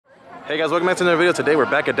Hey guys, welcome back to another video. Today we're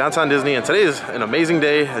back at downtown Disney, and today is an amazing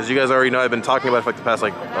day. As you guys already know, I've been talking about it for like the past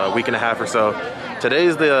week and a half or so. Today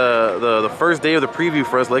is the first day of the preview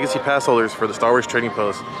for us Legacy Pass holders for the Star Wars Trading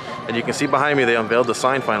Post. And you can see behind me, they unveiled the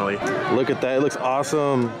sign finally. Look at that, it looks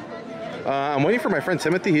awesome. I'm waiting for my friend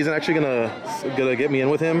Timothy. He's actually gonna get me in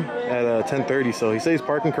with him at 10:30. So he says he's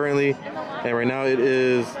parking currently, and right now it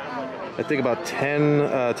is, I think, about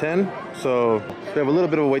 10. So we have a little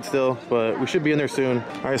bit of a wait still, but we should be in there soon.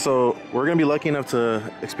 All right, so we're gonna be lucky enough to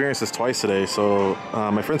experience this twice today. So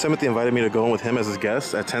my friend Timothy invited me to go in with him as his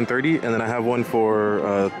guest at 10:30, and then I have one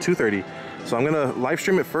for 2:30. So I'm gonna live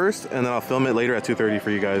stream it first, and then I'll film it later at 2:30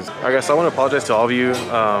 for you guys. All right, guys, so I want to apologize to all of you.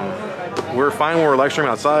 We're fine when we're live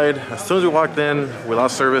streaming outside. As soon as we walked in, we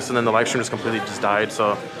lost service, and then the live stream just completely died.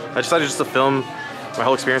 So I decided just to film my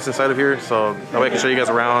whole experience inside of here, so that way I can show you guys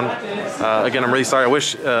around. Again, I'm really sorry. I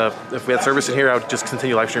wish if we had service in here, I would just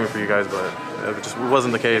continue live streaming for you guys, but it just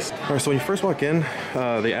wasn't the case. All right, so when you first walk in,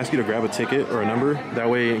 they ask you to grab a ticket or a number. That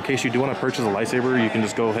way, in case you do want to purchase a lightsaber, you can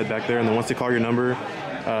just go head back there, and then once they call your number,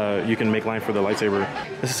 you can make line for the lightsaber.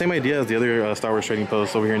 It's the same idea as the other Star Wars Trading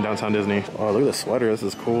Post over here in downtown Disney. Oh, look at the sweater. This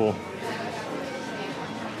is cool.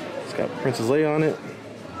 It's got Princess Leia on it.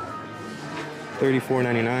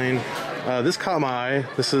 $34.99. This caught my eye.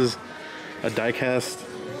 This is a die-cast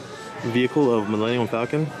vehicle of Millennium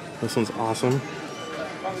Falcon. This one's awesome.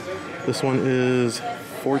 This one is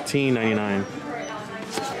 $14.99.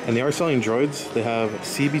 And they are selling droids. They have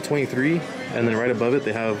CB-23, and then right above it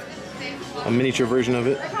they have a miniature version of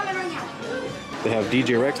it. They have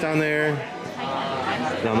DJ Rex down there.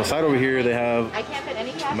 And on the side over here they have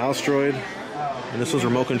mouse droid. And this was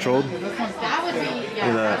remote controlled. Look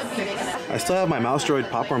at that. I still have my mouse droid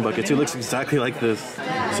popcorn bucket too. It looks exactly like this.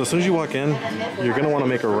 So as soon as you walk in, you're gonna want to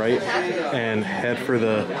make a right and head for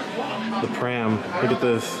the pram. Look at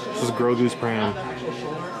this. This is Grogu's pram.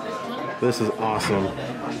 This is awesome.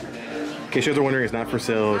 In case you guys are wondering, it's not for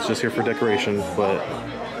sale. It's just here for decoration. But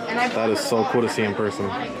that is so cool to see in person.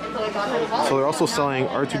 So they're also selling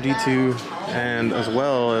R2-D2, and as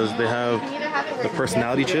well as they have the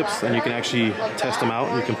personality chips, and you can actually test them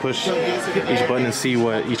out. You can push each button and see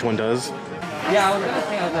what each one does.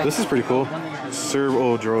 This is pretty cool.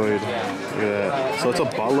 Servo droid. Look at that. So it's a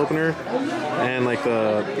bottle opener, and like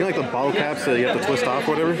the the bottle caps that you have to twist off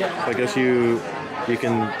or whatever. So I guess you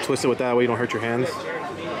can twist it with that way you don't hurt your hands.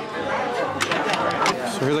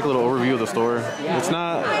 So here's like a little overview of the store. It's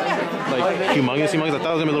not like humongous. I thought it was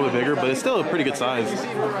gonna be a little bit bigger, but it's still a pretty good size.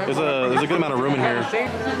 There's a good amount of room in here.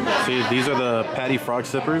 See, these are the Patty Frog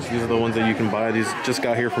sippers. These are the ones that you can buy. These just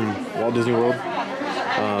got here from Walt Disney World.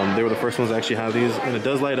 They were the first ones to actually have these, and it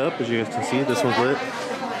does light up, as you guys can see. This one's lit.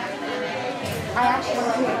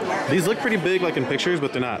 These look pretty big, like in pictures,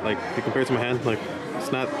 but they're not. Like if you compare it to my hand, like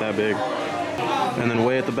it's not that big. And then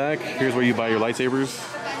way at the back, here's where you buy your lightsabers.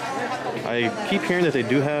 I keep hearing that they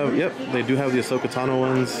do have, they do have the Ahsoka Tano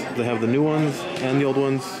ones. They have the new ones and the old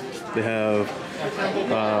ones. They have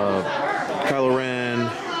Kylo Ren,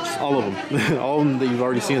 all of them. All of them that you've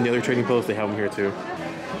already seen in the other trading posts, they have them here too.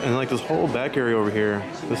 And like this whole back area over here,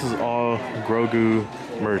 this is all Grogu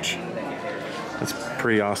merch. That's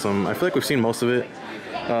pretty awesome. I feel like we've seen most of it,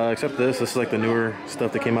 except this. This is like the newer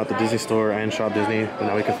stuff that came out the Disney store and Shop Disney, but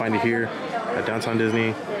now we can find it here at downtown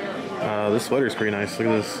Disney. This sweater is pretty nice. Look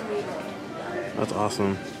at this. That's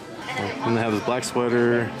awesome. And they have this black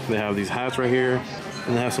sweater. They have these hats right here.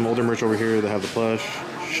 And they have some older merch over here. They have the plush,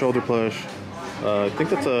 shoulder plush. I think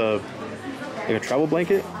that's like a travel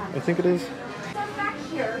blanket, I think it is.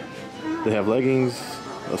 They have leggings,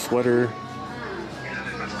 a sweater.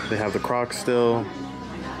 They have the Crocs still.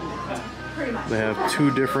 They have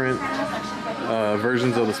two different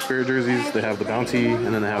versions of the Spirit jerseys. They have the Bounty,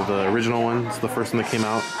 and then they have the original one. It's the first one that came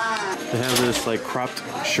out. They have this like cropped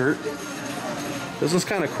shirt. This one's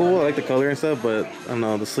kind of cool. I like the color and stuff, but I don't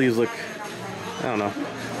know. The sleeves look, I don't know.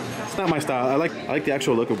 It's not my style. I like the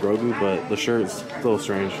actual look of Grogu, but the shirt is a little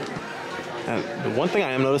strange. And the one thing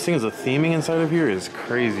I am noticing is the theming inside of here is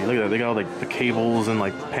crazy. Look at that. They got like the cables and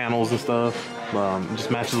like panels and stuff. It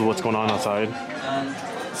just matches with what's going on outside.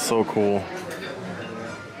 So cool.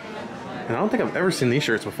 And I don't think I've ever seen these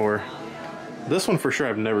shirts before. This one for sure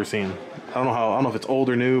I've never seen. I don't know if it's old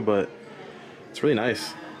or new, but it's really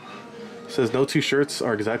nice. It says no two shirts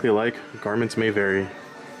are exactly alike. Garments may vary.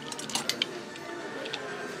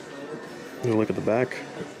 You look at the back.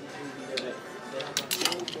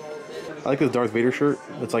 I like this Darth Vader shirt.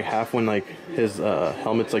 It's like half when like his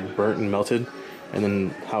helmet's like burnt and melted, and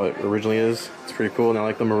then how it originally is. It's pretty cool, and I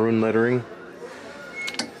like the maroon lettering.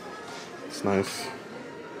 It's nice.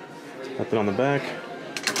 Nothing on the back.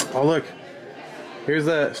 Oh look, here's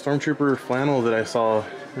that Stormtrooper flannel that I saw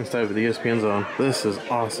inside of the ESPN zone. This is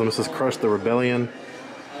awesome. This is Crush the Rebellion.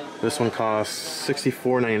 This one costs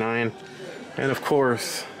 $64.99, and of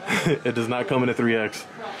course, it does not come in a 3X.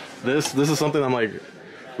 This is something I'm like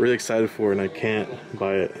really excited for, and I can't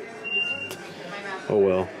buy it. Oh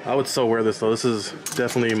well. I would so wear this though. This is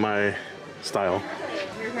definitely my style.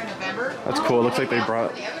 That's cool. It looks like they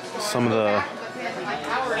brought some of the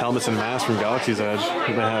helmets and masks from Galaxy's Edge.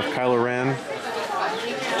 They have Kylo Ren,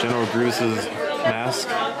 General Grievous' mask.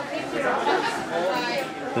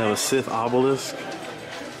 They have a Sith obelisk,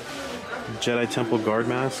 Jedi Temple Guard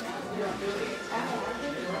mask.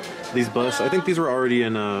 These busts, I think these were already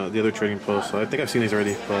in the other trading post, so I think I've seen these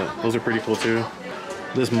already, but those are pretty cool too.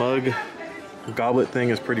 This mug goblet thing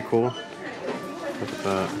is pretty cool. Look at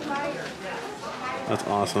that. That's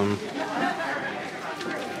awesome.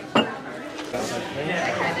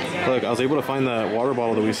 Look, I was able to find that water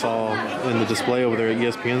bottle that we saw in the display over there at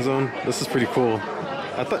ESPN Zone. This is pretty cool.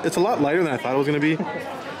 I thought it's a lot lighter than I thought it was gonna be.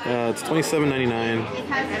 It's $27.99.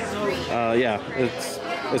 Yeah,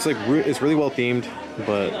 it's really well themed,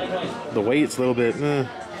 but the weight's a little bit. I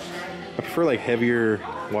prefer like heavier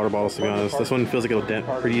water bottles, to be honest. This one feels like it'll dent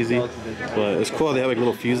pretty easy, but it's cool how they have like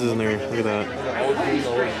little fuses in there. Look at that.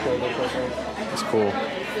 It's cool.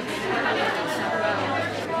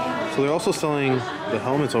 So they're also selling the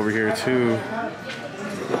helmets over here too,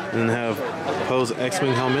 and they have Poe's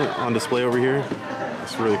X-Wing helmet on display over here.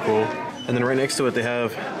 It's really cool. And then right next to it they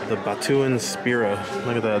have the Batuan Spira.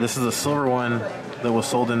 Look at that. This is a silver one that was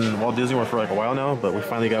sold in Walt Disney World for like a while now, but we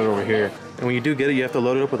finally got it over here. And when you do get it, you have to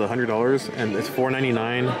load it up with $100, and it's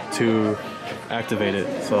 $4.99 to activate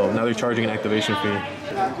it. So now they're charging an activation fee.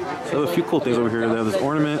 So they have a few cool things over here. They have this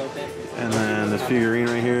ornament, and then this figurine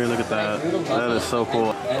right here. Look at that. That is so cool.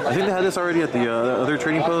 I think they had this already at the other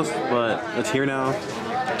trading post, but it's here now.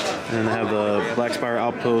 And they have the Black Spire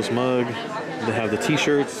Outpost mug. They have the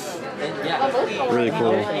t-shirts. Really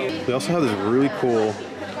cool. They also have this really cool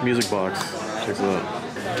music box. Check it out.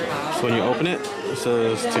 So when you open it, it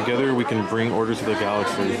says, "Together we can bring order to the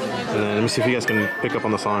galaxy." And then let me see if you guys can pick up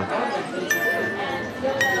on the song.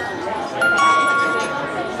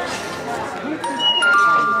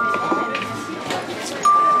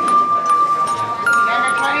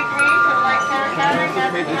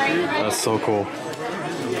 That's so cool.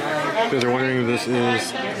 If you guys are wondering, this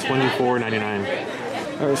is $24.99.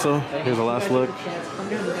 Alright, so here's the last look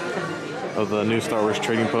of the new Star Wars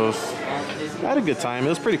trading post. I had a good time. It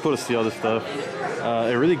was pretty cool to see all this stuff.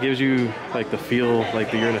 It really gives you like the feel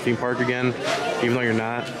like that you're in a theme park again, even though you're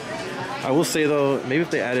not. I will say though, maybe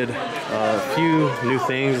if they added a few new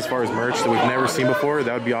things as far as merch that we've never seen before,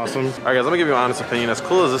 that would be awesome. Alright guys, let me give you an honest opinion. As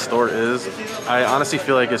cool as this store is, I honestly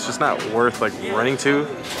feel like it's just not worth like running to.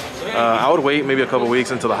 I would wait maybe a couple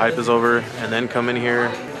weeks until the hype is over and then come in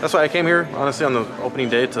here. That's why I came here, honestly, on the opening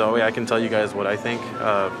day, so that way I can tell you guys what I think.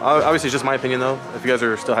 Obviously, it's just my opinion though. If you guys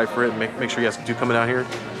are still hyped for it, make sure you guys do come down here.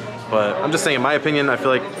 But I'm just saying, in my opinion, I feel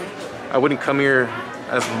like I wouldn't come here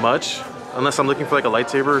as much unless I'm looking for like a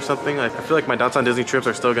lightsaber or something. I feel like my Downtown Disney trips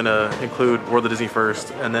are still gonna include World of Disney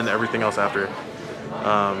first and then everything else after.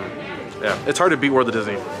 Yeah, it's hard to beat World of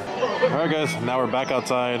Disney. Alright guys, now we're back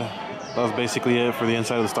outside. That was basically it for the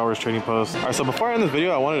inside of the Star Wars Trading Post. Alright, so before I end this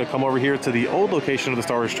video, I wanted to come over here to the old location of the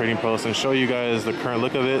Star Wars Trading Post and show you guys the current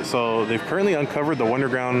look of it. So they've currently uncovered the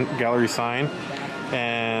Wonderground gallery sign,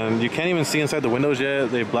 and you can't even see inside the windows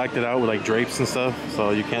yet. They blacked it out with like drapes and stuff, so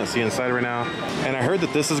you can't see inside right now. And I heard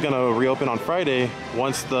that this is gonna reopen on Friday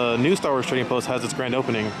once the new Star Wars Trading Post has its grand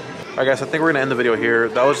opening. Alright guys, I think we're gonna end the video here.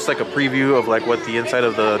 That was just like a preview of like what the inside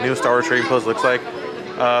of the new Star Wars Trading Post looks like.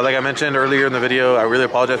 Like I mentioned earlier in the video, I really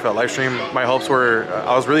apologize for that live stream. My hopes were,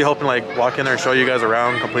 I was really hoping to like walk in there and show you guys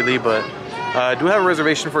around completely, but I do have a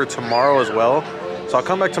reservation for tomorrow as well. So I'll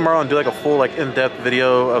come back tomorrow and do like a full like in-depth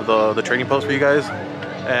video of the trading post for you guys,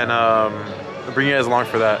 and bring you guys along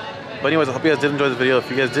for that. But anyways, I hope you guys did enjoy this video.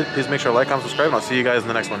 If you guys did, please make sure to like, comment, subscribe, and I'll see you guys in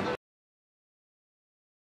the next one.